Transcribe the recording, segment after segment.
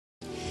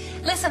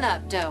Listen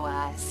up, doe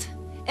eyes.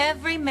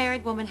 Every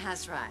married woman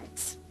has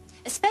rights,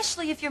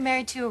 especially if you're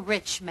married to a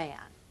rich man.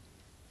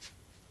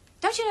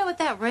 Don't you know what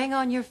that ring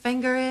on your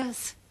finger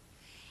is?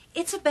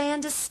 It's a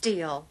band of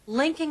steel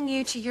linking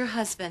you to your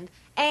husband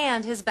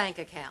and his bank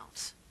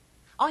account.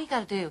 All you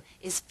gotta do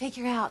is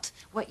figure out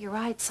what your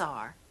rights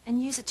are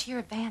and use it to your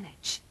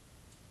advantage.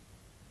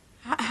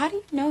 How do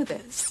you know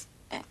this?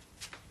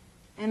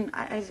 And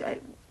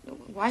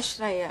why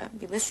should I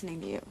be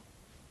listening to you?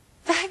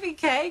 Baby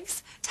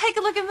cakes, take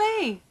a look at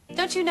me.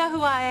 Don't you know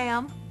who I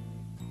am?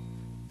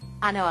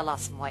 I know I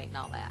lost some weight and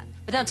all that,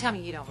 but don't tell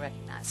me you don't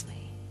recognize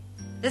me.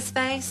 This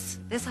face,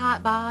 this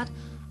hot bod,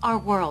 are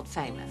world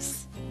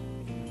famous.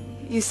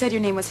 You said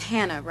your name was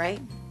Hannah, right?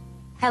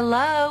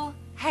 Hello,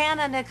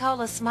 Hannah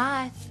Nicola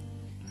Smythe.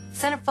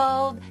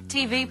 Centerfold,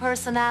 TV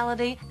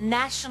personality,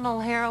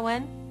 national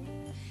heroine.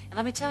 And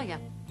let me tell you,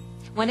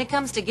 when it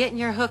comes to getting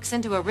your hooks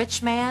into a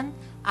rich man,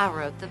 I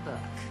wrote the book.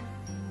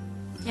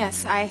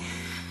 Yes, I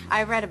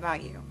read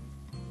about you.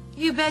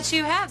 You bet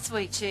you have,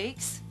 sweet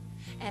cheeks.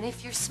 And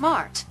if you're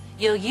smart,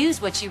 you'll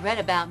use what you read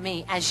about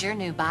me as your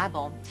new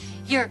Bible,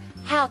 your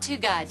how-to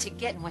guide to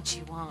getting what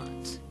you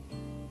want.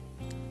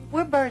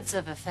 We're birds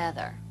of a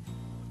feather.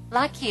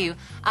 Like you,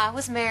 I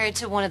was married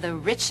to one of the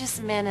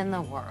richest men in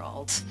the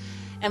world.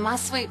 And my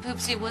sweet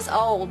poopsie was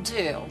old,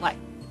 too, like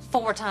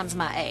 4 times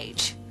my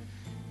age.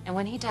 And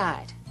when he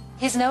died,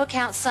 his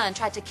no-account son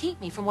tried to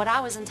keep me from what I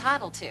was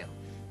entitled to.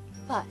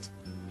 But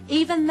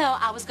even though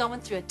I was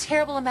going through a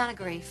terrible amount of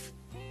grief,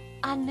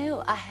 I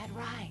knew I had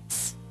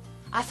rights.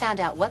 I found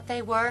out what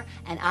they were,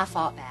 and I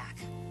fought back.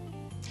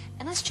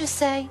 And let's just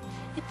say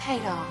it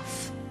paid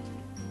off.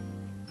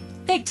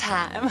 Big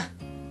time.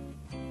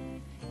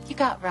 You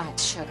got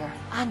rights, sugar.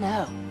 I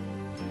know.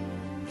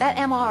 That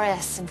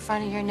MRS in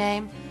front of your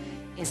name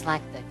is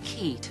like the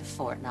key to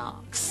Fort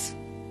Knox.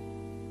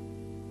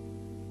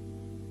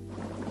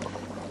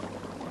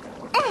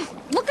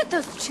 Look at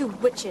those 2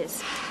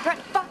 witches. They're at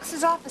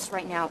Fox's office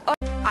right now. Oh.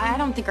 I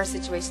don't think our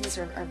situations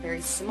are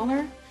very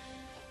similar.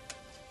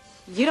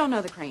 You don't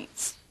know the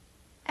Cranes.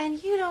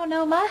 And you don't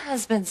know my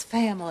husband's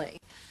family.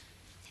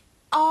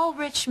 All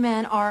rich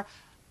men are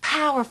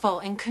powerful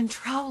and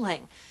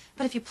controlling.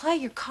 But if you play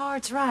your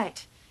cards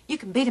right, you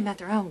can beat them at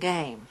their own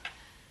game.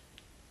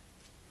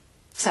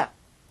 So,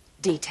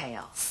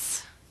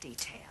 details.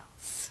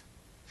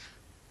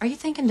 Are you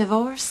thinking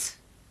divorce?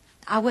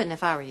 I wouldn't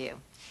if I were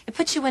you. It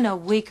puts you in a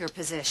weaker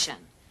position.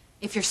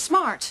 If you're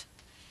smart,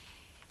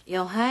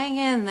 you'll hang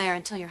in there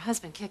until your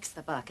husband kicks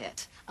the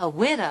bucket. A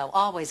widow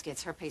always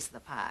gets her piece of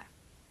the pie.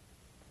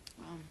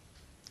 Well,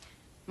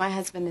 my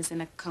husband is in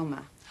a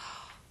coma.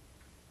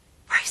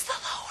 Praise the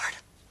Lord.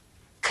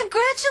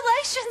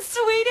 Congratulations,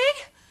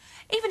 sweetie.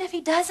 Even if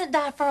he doesn't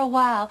die for a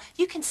while,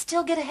 you can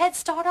still get a head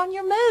start on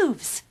your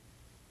moves.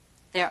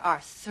 There are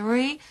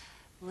 3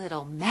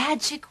 little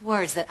magic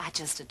words that I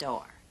just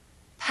adore.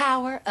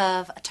 Power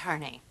of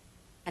attorney.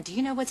 And do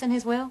you know what's in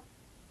his will?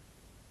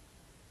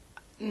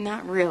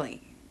 Not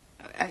really.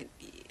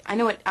 I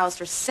know what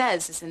Alistair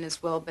says is in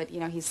his will, but, you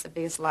know, he's the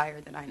biggest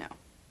liar that I know.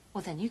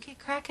 Well, then you get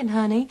cracking,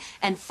 honey,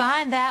 and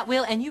find that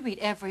will, and you read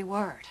every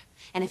word.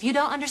 And if you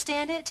don't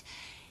understand it,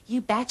 you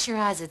bat your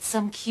eyes at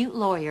some cute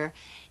lawyer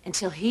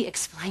until he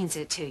explains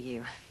it to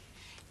you.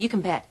 You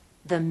can bet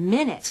the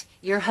minute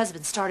your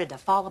husband started to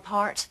fall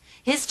apart,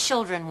 his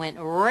children went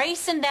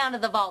racing down to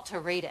the vault to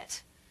read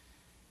it.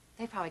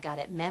 They probably got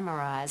it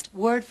memorized,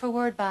 word for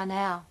word by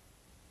now.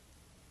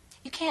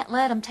 You can't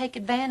let them take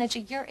advantage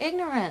of your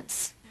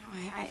ignorance.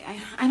 No,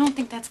 I don't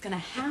think that's going to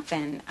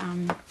happen.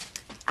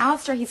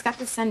 Alistair, he's got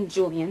to send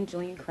Julian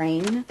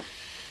Crane,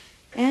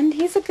 and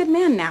he's a good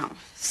man now.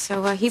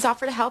 So he's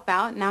offered to help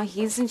out. Now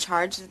he's in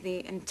charge of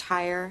the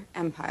entire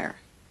empire.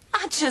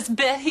 I just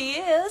bet he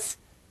is.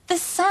 The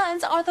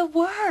sons are the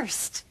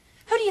worst.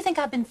 Who do you think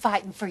I've been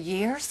fighting for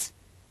years?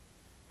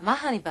 My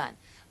honey bun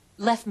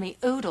left me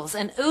oodles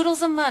and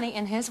oodles of money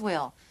in his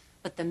will.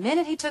 But the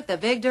minute he took the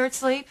big dirt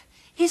sleep,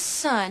 his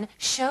son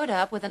showed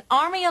up with an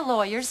army of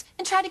lawyers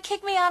and tried to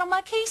kick me out on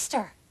my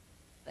keister.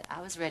 But I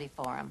was ready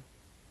for him,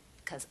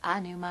 because I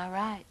knew my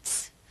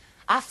rights.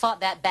 I fought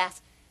that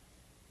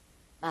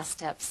my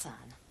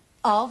stepson,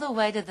 all the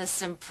way to the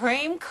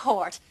Supreme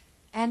Court.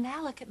 And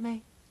now look at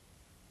me.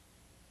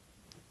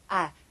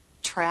 I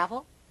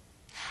travel.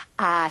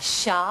 I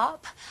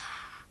shop.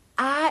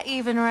 I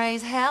even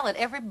raise hell at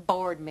every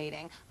board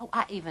meeting. Oh,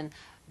 I even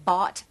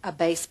bought a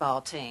baseball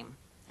team.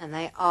 And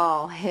they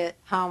all hit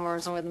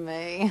homers with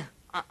me.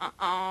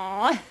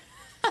 I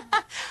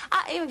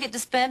even get to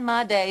spend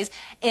my days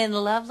in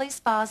lovely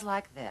spas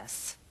like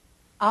this.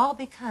 All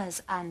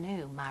because I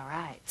knew my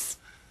rights.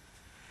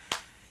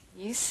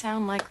 You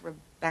sound like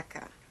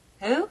Rebecca.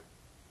 Who?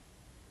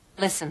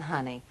 Listen,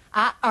 honey,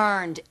 I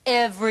earned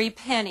every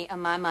penny of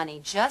my money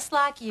just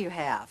like you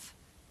have.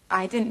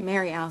 I didn't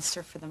marry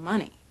Alistair for the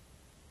money.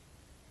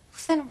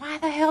 Then why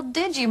the hell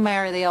did you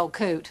marry the old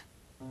coot?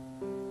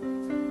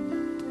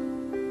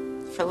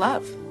 For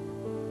love.